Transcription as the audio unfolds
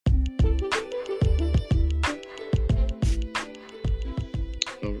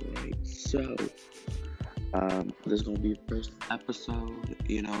So, this is gonna be the first episode.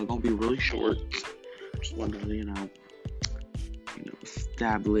 It's gonna be really short. Just want to,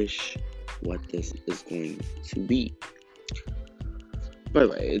 establish what this is going to be. By the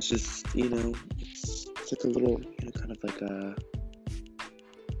way, it's just, it's like a little, kind of like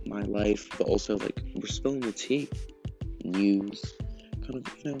my life, but also like we're spilling the tea, news, kind of,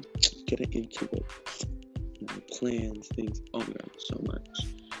 getting into it, plans, things. Oh my god, so much.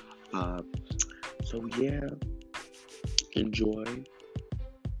 So yeah, enjoy.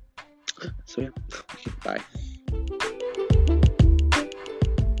 So yeah, bye.